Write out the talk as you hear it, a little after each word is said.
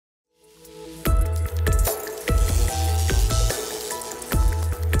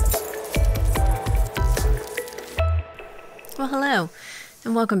Well, hello,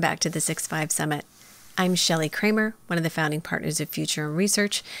 and welcome back to the 6.5 Summit. I'm Shelley Kramer, one of the founding partners of Futurum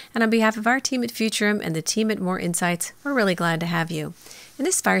Research, and on behalf of our team at Futurum and the team at More Insights, we're really glad to have you. In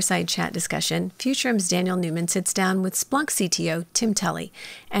this fireside chat discussion, Futurum's Daniel Newman sits down with Splunk CTO Tim Tully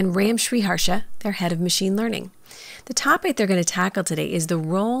and Ram Sriharsha, their head of machine learning. The topic they're going to tackle today is the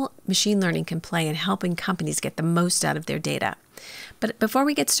role machine learning can play in helping companies get the most out of their data. But before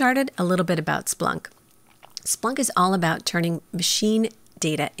we get started, a little bit about Splunk. Splunk is all about turning machine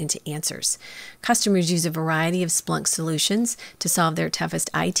data into answers. Customers use a variety of Splunk solutions to solve their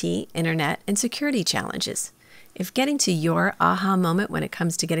toughest IT, internet, and security challenges. If getting to your aha moment when it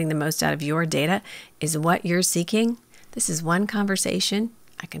comes to getting the most out of your data is what you're seeking, this is one conversation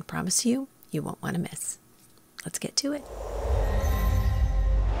I can promise you won't want to miss. Let's get to it.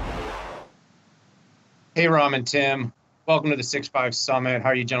 Hey, Ram and Tim. Welcome to the 6.5 Summit. How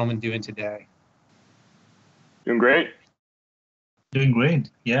are you gentlemen doing today? Doing great. Doing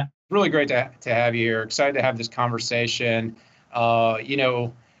great, yeah. Really great to have you here. Excited to have this conversation.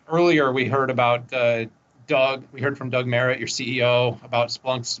 Earlier we heard about we heard from Doug Merritt, your CEO, about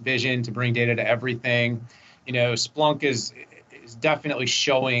Splunk's vision to bring data to everything. Splunk is definitely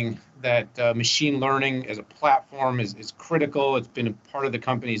showing that machine learning as a platform is critical. It's been a part of the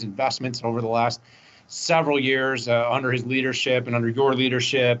company's investments over the last several years under his leadership and under your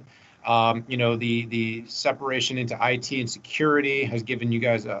leadership. The separation into IT and security has given you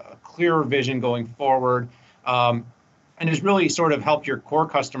guys a clearer vision going forward, and has really sort of helped your core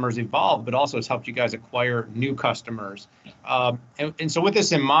customers evolve, but also has helped you guys acquire new customers. And so with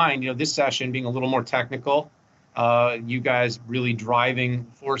this in mind, this session being a little more technical, you guys really driving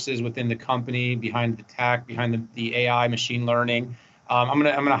forces within the company, behind the tech, behind the AI, machine learning. I'm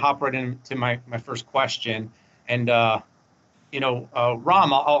gonna hop right into my first question, and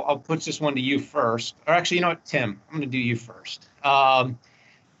Ram, I'll put this one to you first. Or actually, you know what, Tim, I'm going to do you first.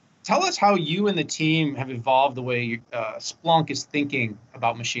 Tell us how you and the team have evolved the way Splunk is thinking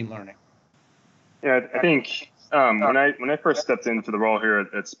about machine learning. Yeah, I think when I first stepped into the role here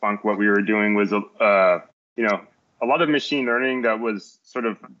at Splunk, what we were doing was a lot of machine learning that was sort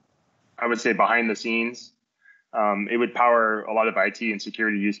of, I would say, behind the scenes. It would power a lot of IT and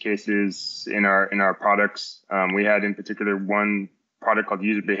security use cases in our products. We had in particular one product called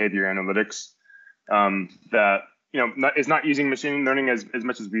user behavior analytics that is not using machine learning as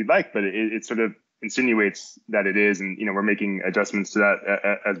much as we'd like, but it sort of insinuates that it is, and we're making adjustments to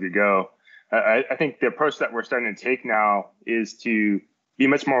that as we go. I think the approach that we're starting to take now is to be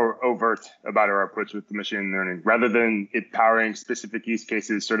much more overt about our approach with the machine learning, rather than it powering specific use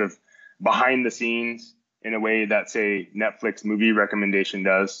cases sort of behind the scenes in a way that, say, Netflix movie recommendation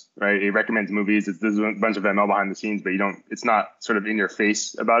does, right? It recommends movies. There's a bunch of ML behind the scenes, but it's not sort of in your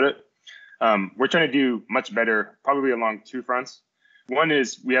face about it. We're trying to do much better, probably along two fronts. One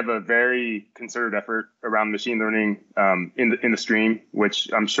is we have a very concerted effort around machine learning in the stream, which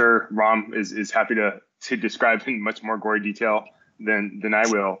I'm sure Ram is happy to describe in much more gory detail than I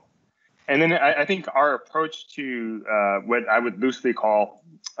will. And then I think our approach to what I would loosely call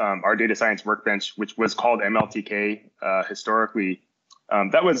our data science workbench, which was called MLTK historically,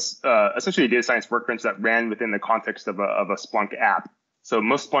 that was essentially a data science workbench that ran within the context of a Splunk app. So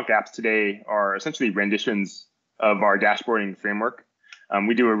most Splunk apps today are essentially renditions of our dashboarding framework.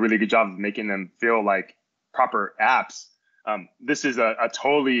 We do a really good job of making them feel like proper apps. This is a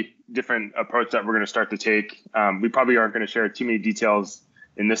totally different approach that we're going to start to take. We probably aren't going to share too many details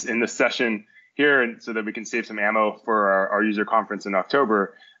in this session here, and so that we can save some ammo for our user conference in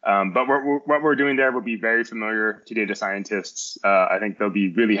October. But what we're doing there will be very familiar to data scientists. I think they'll be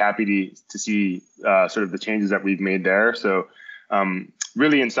really happy to see sort of the changes that we've made there. So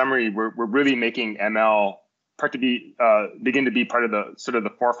really, in summary, we're really making ML begin to be part of the sort of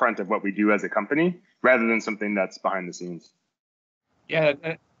the forefront of what we do as a company, rather than something that's behind the scenes. Yeah,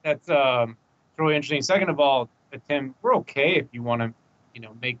 that's really interesting. Second of all, Tim, we're okay if you want to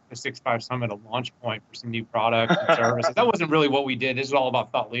make the 6.5 Summit a launch point for some new products and services. That wasn't really what we did. This is all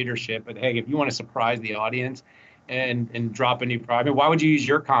about thought leadership. But hey, if you want to surprise the audience and drop a new product, I mean, why would you use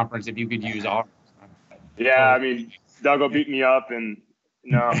your conference if you could use ours? Yeah, I mean, Doug will beat me up, and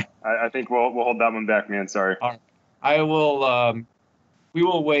no, I think we'll hold that one back, man. Sorry. All right. I will. We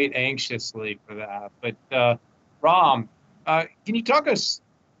will wait anxiously for that. But Ram, can you talk us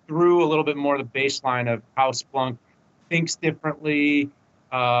through a little bit more the baseline of how Splunk thinks differently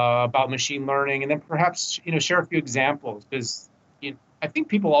about machine learning, and then perhaps share a few examples, because I think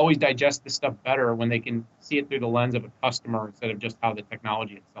people always digest this stuff better when they can see it through the lens of a customer instead of just how the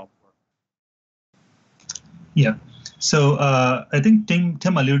technology itself works. Yeah. So I think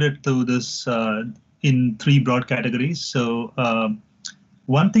Tim alluded to this in three broad categories. So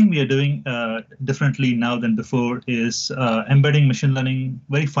one thing we are doing differently now than before is embedding machine learning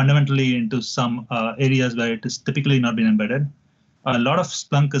very fundamentally into some areas where it is typically not been embedded. A lot of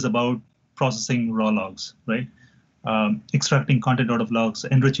Splunk is about processing raw logs, right? Extracting content out of logs,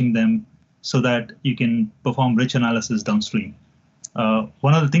 enriching them so that you can perform rich analysis downstream.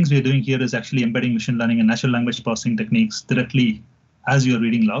 One of the things we are doing here is actually embedding machine learning and natural language processing techniques directly as you're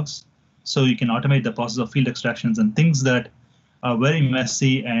reading logs. So you can automate the process of field extractions and things that are very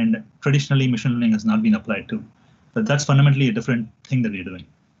messy and traditionally machine learning has not been applied to. But that's fundamentally a different thing that we're doing.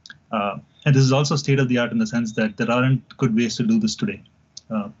 And this is also state of the art in the sense that there aren't good ways to do this today,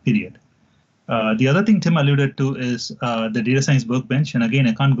 period. The other thing Tim alluded to is the data science workbench. And again,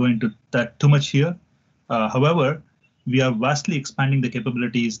 I can't go into that too much here. However, we are vastly expanding the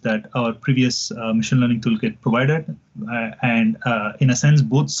capabilities that our previous machine learning toolkit provided, and in a sense,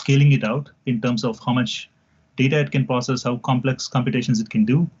 both scaling it out in terms of how much data it can process, how complex computations it can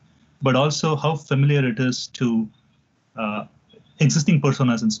do, but also how familiar it is to existing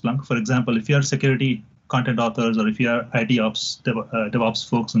personas in Splunk. For example, if you are security content authors or if you are IT ops, DevOps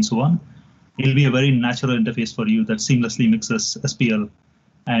folks, and so on, it'll be a very natural interface for you that seamlessly mixes SPL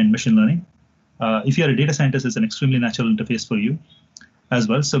and machine learning. If you are a data scientist, it's an extremely natural interface for you as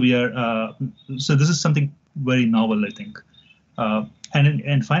well. So we are so this is something very novel, I think.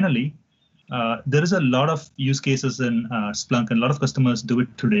 And finally, there is a lot of use cases in Splunk, and a lot of customers do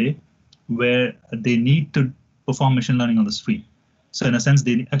it today, where they need to perform machine learning on the stream. So in a sense,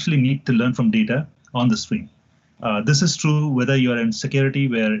 they actually need to learn from data on the stream. This is true whether you are in security,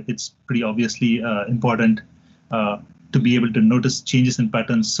 where it's pretty obviously important to be able to notice changes in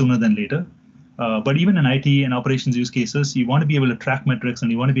patterns sooner than later. But even in IT and operations use cases, you want to be able to track metrics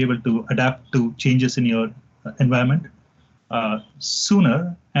and you want to be able to adapt to changes in your environment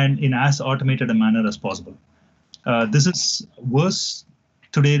sooner and in as automated a manner as possible. This is worse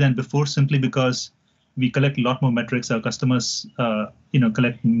today than before simply because we collect a lot more metrics. Our customers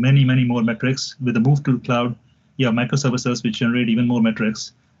collect many, many more metrics. With the move to cloud, you have microservices which generate even more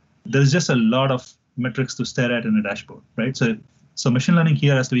metrics. There's just a lot of metrics to stare at in a dashboard, right? So machine learning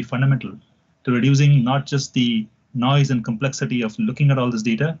here has to be fundamental to reducing not just the noise and complexity of looking at all this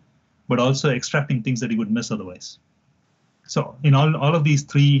data, but also extracting things that you would miss otherwise. So in all of these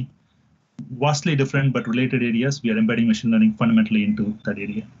three vastly different but related areas, we are embedding machine learning fundamentally into that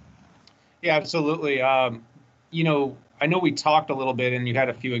area. Yeah, absolutely. I know we talked a little bit and you had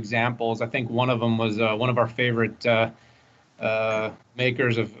a few examples. I think one of them was one of our favorite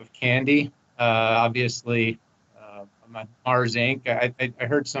makers of candy, obviously. Mars Inc. I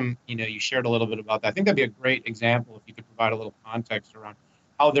heard some, you shared a little bit about that. I think that'd be a great example if you could provide a little context around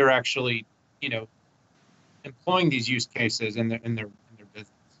how they're actually, employing these use cases in their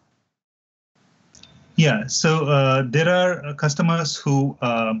business. Yeah, so there are customers who,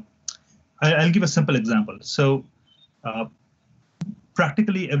 I'll give a simple example. So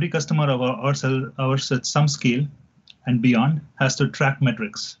practically every customer of ours at some scale and beyond has to track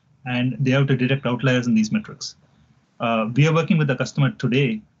metrics, and they have to detect outliers in these metrics. We are working with a customer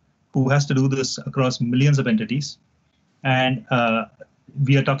today who has to do this across millions of entities, and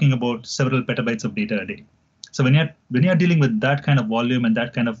we are talking about several petabytes of data a day. So when you're dealing with that kind of volume and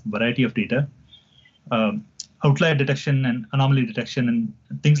that kind of variety of data, outlier detection and anomaly detection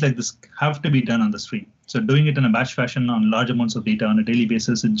and things like this have to be done on the stream. So doing it in a batch fashion on large amounts of data on a daily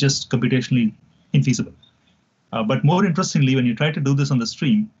basis is just computationally infeasible. But more interestingly, when you try to do this on the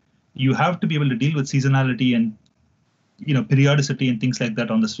stream, you have to be able to deal with seasonality and periodicity and things like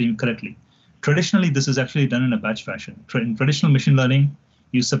that on the stream correctly. Traditionally, this is actually done in a batch fashion. In traditional machine learning,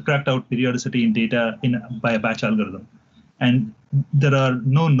 you subtract out periodicity in data by a batch algorithm. And there are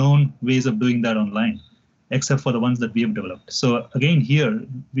no known ways of doing that online, except for the ones that we have developed. So again, here,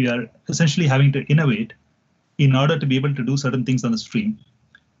 we are essentially having to innovate in order to be able to do certain things on the stream,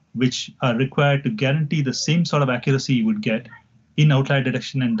 which are required to guarantee the same sort of accuracy you would get in outlier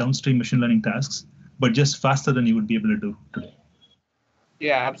detection and downstream machine learning tasks, but just faster than you would be able to do today.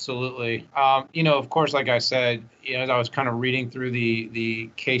 Yeah, absolutely. Of course, like I said, as I was kind of reading through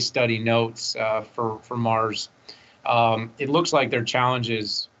the case study notes for Mars, it looks like their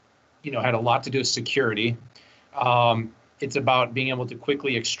challenges, had a lot to do with security. It's about being able to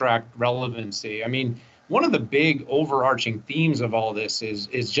quickly extract relevancy. I mean, one of the big overarching themes of all this is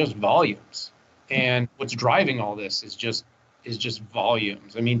just volumes, and what's driving all this is just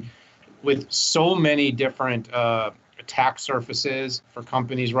volumes. I mean, with so many different attack surfaces for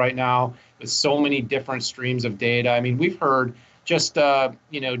companies right now, with so many different streams of data. I mean, we've heard just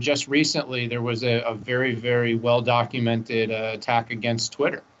recently there was a very, very well documented attack against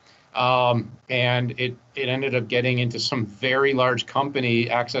Twitter. And it ended up getting into some very large company,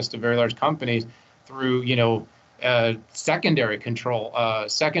 access to very large companies through, secondary control,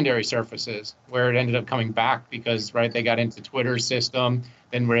 secondary surfaces, where it ended up coming back because, right, they got into Twitter's system,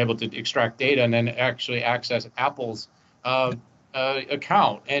 then were able to extract data and then actually access Apple's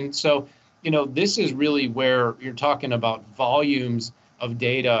account. And so, this is really where you're talking about volumes of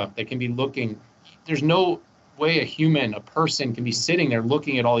data that can be looking. There's no way a person can be sitting there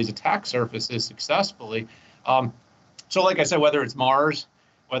looking at all these attack surfaces successfully. So like I said, whether it's Mars,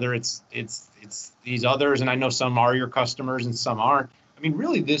 whether it's these others, and I know some are your customers and some aren't. I mean,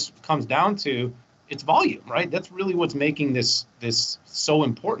 really, this comes down to it's volume, right? That's really what's making this so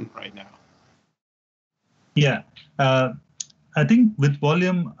important right now. Yeah. I think with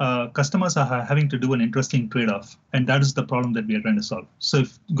volume, customers are having to do an interesting trade-off, and that is the problem that we are trying to solve. So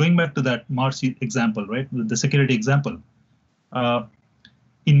going back to that Mars example, right, the security example,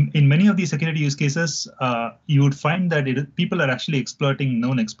 in many of these security use cases, you would find that people are actually exploiting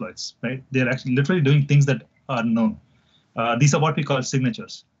known exploits, right? They're actually literally doing things that are known. These are what we call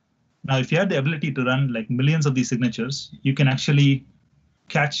signatures. Now, if you had the ability to run like millions of these signatures, you can actually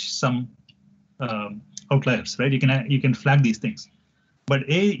catch some outliers, right? You can flag these things. But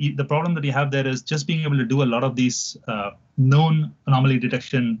the problem that you have there is just being able to do a lot of these known anomaly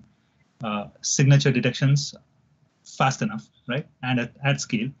detection, signature detections fast enough, right? And at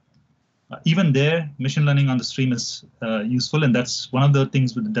scale. Even there, machine learning on the stream is useful, and that's one of the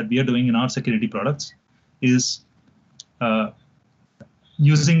things that we are doing in our security products is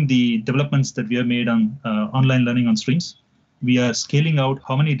using the developments that we have made on online learning on streams. We are scaling out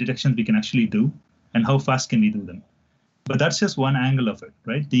how many detections we can actually do and how fast can we do them. But that's just one angle of it,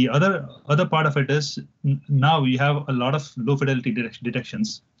 right? The other part of it is now we have a lot of low fidelity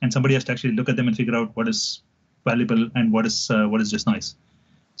detections, and somebody has to actually look at them and figure out what is valuable and what is just noise.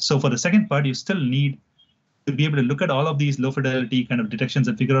 So for the second part, you still need to be able to look at all of these low fidelity kind of detections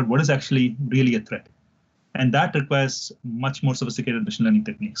and figure out what is actually really a threat. And that requires much more sophisticated machine learning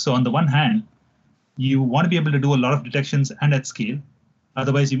techniques. So on the one hand, you want to be able to do a lot of detections and at scale.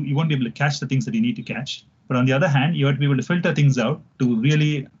 Otherwise, you won't be able to catch the things that you need to catch. But on the other hand, you have to be able to filter things out to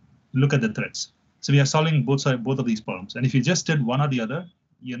really look at the threats. So we are solving both of these problems. And if you just did one or the other,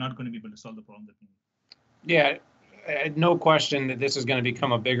 you're not going to be able to solve the problem that you need. Yeah, no question that this is going to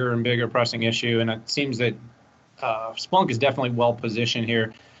become a bigger and bigger pressing issue. And it seems that Splunk is definitely well positioned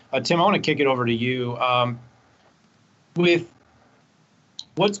here. Tim, I want to kick it over to you. With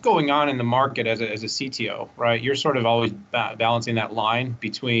what's going on in the market as a CTO, right? You're sort of always balancing that line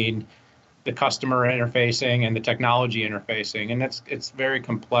between the customer interfacing and the technology interfacing, and it's very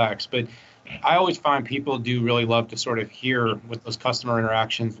complex. But I always find people do really love to sort of hear what those customer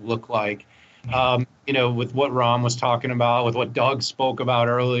interactions look like. With what Ram was talking about, with what Doug spoke about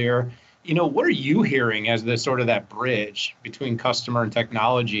earlier, what are you hearing as the sort of that bridge between customer and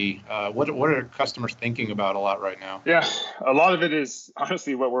technology? What are customers thinking about a lot right now? Yeah, a lot of it is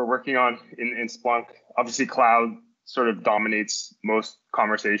honestly what we're working on in Splunk. Obviously, cloud sort of dominates most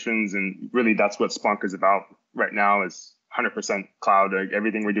conversations, and really that's what Splunk is about right now is 100% cloud. Like,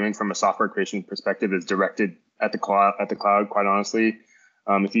 everything we're doing from a software creation perspective is directed at the cloud. Quite honestly,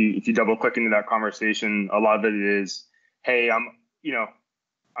 if you double click into that conversation, a lot of it is, hey, I'm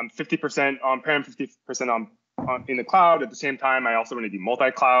 50% on-prem, 50% in the cloud. At the same time, I also want to be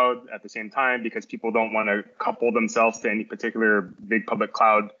multi-cloud at the same time because people don't want to couple themselves to any particular big public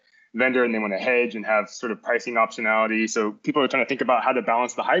cloud vendor, and they want to hedge and have sort of pricing optionality. So people are trying to think about how to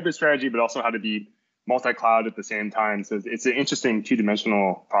balance the hybrid strategy, but also how to be multi-cloud at the same time. So it's an interesting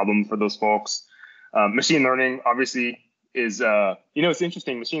two-dimensional problem for those folks. Machine learning, obviously, is, it's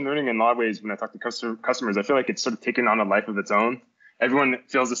interesting. Machine learning, in a lot of ways, when I talk to customers, I feel like it's sort of taken on a life of its own. Everyone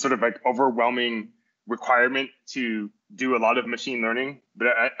feels this sort of like overwhelming requirement to do a lot of machine learning. But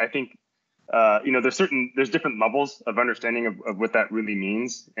I think, there's different levels of understanding of what that really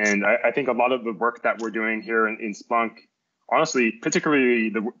means. And I think a lot of the work that we're doing here in Splunk, honestly, particularly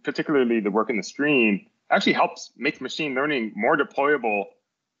the work in the stream, actually helps make machine learning more deployable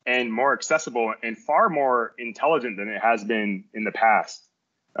and more accessible and far more intelligent than it has been in the past.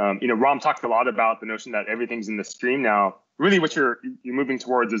 Ram talked a lot about the notion that everything's in the stream now. Really, what you're moving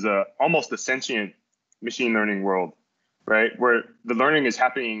towards is almost a sentient machine learning world, right? Where the learning is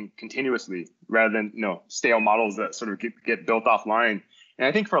happening continuously rather than stale models that sort of get built offline. And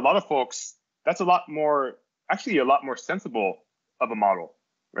I think for a lot of folks, that's a lot more sensible of a model,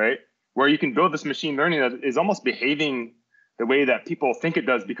 right? Where you can build this machine learning that is almost behaving the way that people think it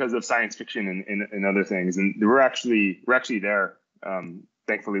does because of science fiction and other things. And we're actually there,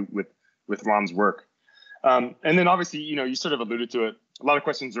 thankfully, with Ram's work. And then obviously, you sort of alluded to it. A lot of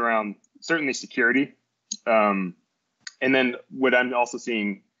questions around certainly security. And then what I'm also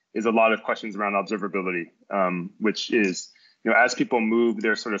seeing is a lot of questions around observability, which is, as people move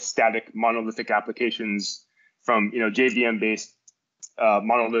their sort of static monolithic applications from, JVM-based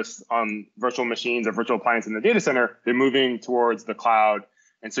monoliths on virtual machines or virtual appliances in the data center, they're moving towards the cloud.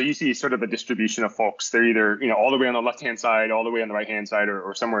 And so you see sort of a distribution of folks. They're either, all the way on the left-hand side, all the way on the right-hand side,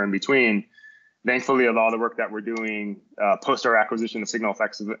 or somewhere in between. Thankfully, a lot of the work that we're doing post our acquisition of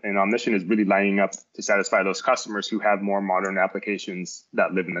SignalFx and Omnition is really lining up to satisfy those customers who have more modern applications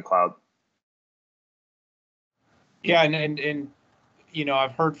that live in the cloud. Yeah, and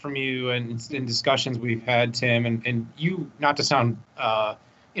I've heard from you and in discussions we've had, Tim, and you, not to sound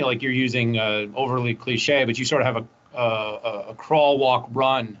like you're using overly cliche, but you sort of have a crawl, walk,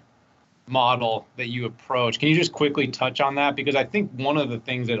 run model that you approach. Can you just quickly touch on that? Because I think one of the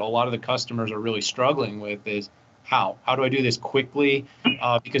things that a lot of the customers are really struggling with is how do I do this quickly?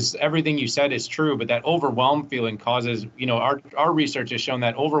 Because everything you said is true, but that overwhelmed feeling causes, our research has shown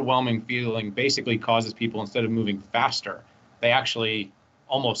that overwhelming feeling basically causes people, instead of moving faster, they actually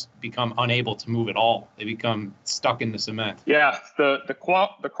almost become unable to move at all. They become stuck in the cement. Yeah, the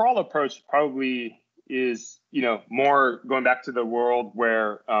crawl approach probably is, more going back to the world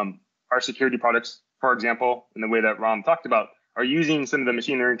where our security products, for example, in the way that Ram talked about, are using some of the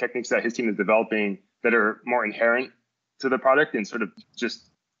machine learning techniques that his team is developing that are more inherent to the product and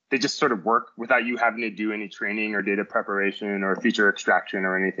they just sort of work without you having to do any training or data preparation or feature extraction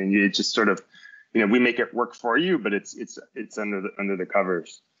or anything. It just sort of, we make it work for you, but it's under the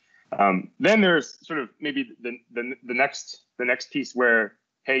covers. Then there's sort of maybe the next piece where,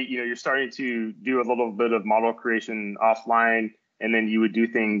 hey, you're starting to do a little bit of model creation offline. And then you would do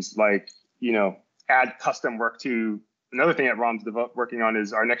things like, add custom work to. Another thing that Ram's working on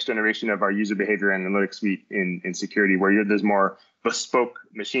is our next generation of our user behavior analytics suite in security, where there's more bespoke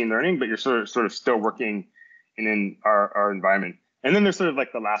machine learning, but you're sort of still working in our environment. And then there's sort of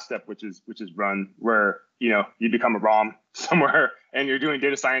like the last step, which is run, where you become a Ram somewhere and you're doing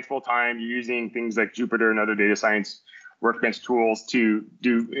data science full time. You're using things like Jupyter and other data science workbench tools to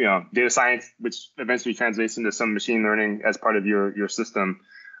do data science, which eventually translates into some machine learning as part of your system.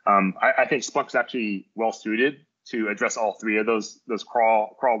 I think Splunk's actually well suited to address all three of those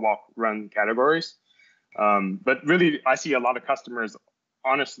crawl, walk, run categories. But really, I see a lot of customers.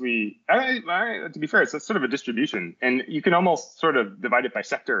 Honestly, to be fair, it's sort of a distribution, and you can almost sort of divide it by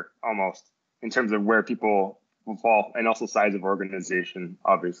sector almost in terms of where people will fall, and also size of organization.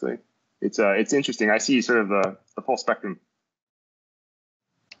 Obviously, it's interesting. I see sort of the full spectrum.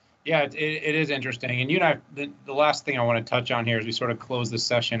 Yeah, it is interesting. And you and I, the last thing I want to touch on here as we sort of close this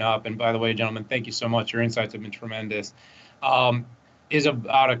session up, and by the way, gentlemen, thank you so much. Your insights have been tremendous. Is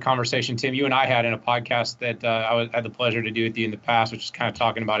about a conversation, Tim, you and I had in a podcast that I had the pleasure to do with you in the past, which is kind of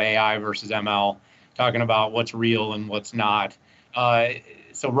talking about AI versus ML, talking about what's real and what's not.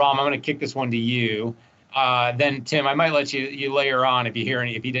 So Ram, I'm going to kick this one to you. Then Tim, I might let you layer on if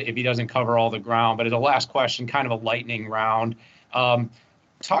he doesn't cover all the ground. But as a last question, kind of a lightning round.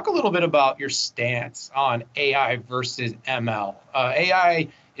 Talk a little bit about your stance on AI versus ML. AI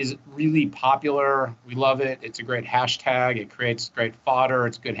is really popular. We love it. It's a great hashtag. It creates great fodder.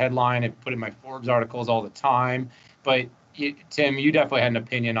 It's a good headline. I put in my Forbes articles all the time. But Tim, you definitely had an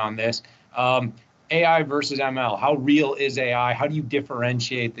opinion on this. AI versus ML. How real is AI? How do you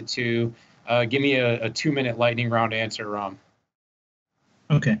differentiate the two? Give me a 2-minute lightning round answer, Ram.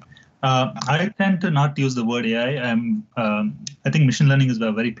 Okay. I tend to not use the word AI. I think machine learning is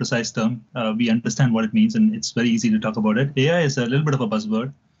a very precise term. We understand what it means, and it's very easy to talk about it. AI is a little bit of a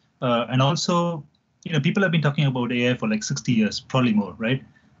buzzword. And also, people have been talking about AI for like 60 years, probably more, right?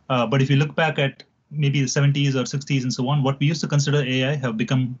 But if you look back at maybe the 70s or 60s and so on, what we used to consider AI have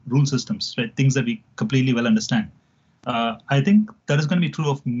become rule systems, right? Things that we completely well understand. I think that is going to be true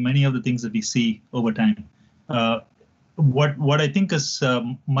of many of the things that we see over time. What I think is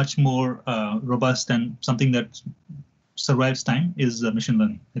much more robust and something that survives time is machine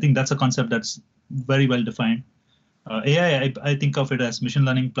learning. I think that's a concept that's very well defined. AI, I think of it as machine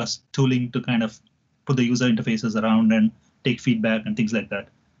learning plus tooling to kind of put the user interfaces around and take feedback and things like that.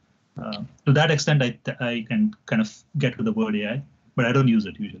 To that extent, I can kind of get to the word AI, but I don't use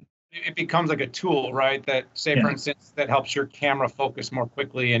it usually. It becomes like a tool, right? That, say, for instance, that helps your camera focus more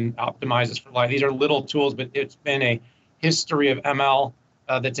quickly and optimizes for light. These are little tools, but it's been a history of ML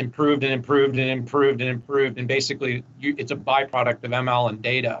that's improved and improved and improved and improved. And basically, it's a byproduct of ML and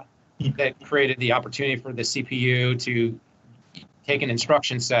data that created the opportunity for the CPU to take an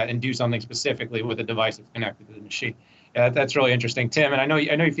instruction set and do something specifically with a device that's connected to the machine. Yeah, that's really interesting, Tim. And I know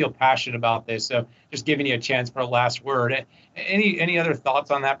you feel passionate about this, so just giving you a chance for a last word. Any other thoughts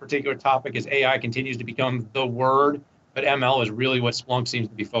on that particular topic as AI continues to become the word, but ML is really what Splunk seems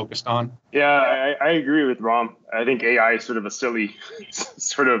to be focused on? Yeah, I agree with Rom. I think AI is sort of a silly,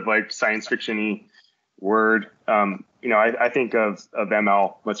 sort of like science fiction-y word. I think of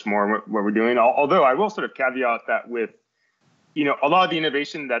ML much more what we're doing. Although I will sort of caveat that with, a lot of the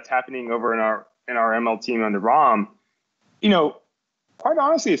innovation that's happening over in our ML team under Rom, quite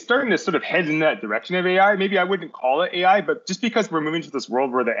honestly, it's starting to sort of head in that direction of AI. Maybe I wouldn't call it AI, but just because we're moving to this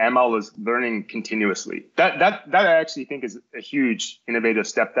world where the ML is learning continuously, that I actually think is a huge innovative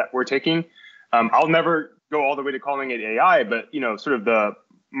step that we're taking. I'll never go all the way to calling it AI, but sort of the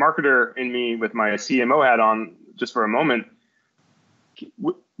marketer in me with my CMO hat on just for a moment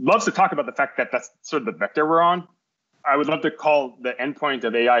loves to talk about the fact that that's sort of the vector we're on. I would love to call the endpoint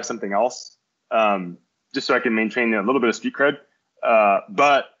of AI something else, just so I can maintain a little bit of street cred.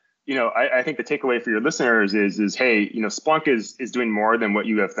 But I think the takeaway for your listeners is hey, Splunk is doing more than what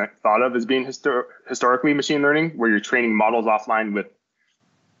you have thought of as being historically machine learning, where you're training models offline with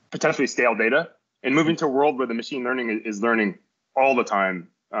potentially stale data, and moving to a world where the machine learning is learning all the time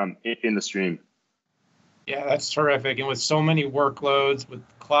in the stream. Yeah, that's terrific. And with so many workloads, with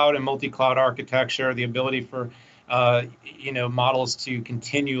cloud and multi-cloud architecture, the ability for models to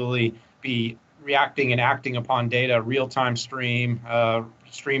continually be reacting and acting upon data, real-time stream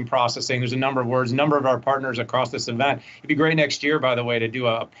processing. There's a number of words, a number of our partners across this event. It'd be great next year, by the way, to do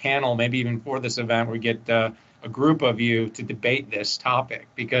a panel, maybe even for this event, where we get a group of you to debate this topic,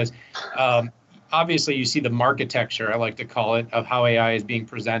 because obviously you see the marketecture, I like to call it, of how AI is being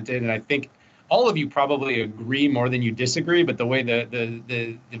presented. And I think all of you probably agree more than you disagree, but the way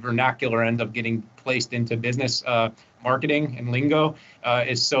the vernacular ends up getting placed into business marketing and lingo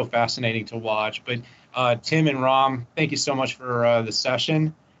is so fascinating to watch. But Tim and Ram, thank you so much for the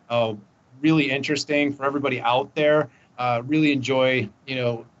session. Really interesting for everybody out there. Really enjoy,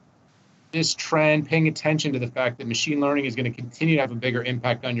 this trend, paying attention to the fact that machine learning is going to continue to have a bigger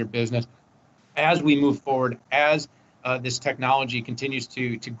impact on your business as we move forward, as this technology continues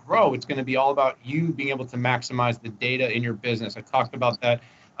to grow. It's going to be all about you being able to maximize the data in your business. I talked about that.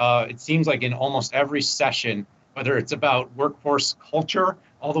 It seems like in almost every session, whether it's about workforce culture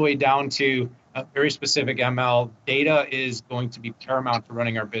all the way down to very specific ML, data is going to be paramount to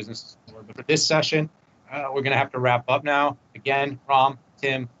running our businesses forward. But for this session, we're going to have to wrap up now. Again, Ram,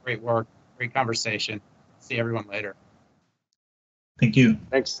 Tim, great work, great conversation. See everyone later. Thank you.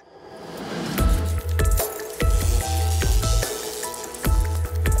 Thanks.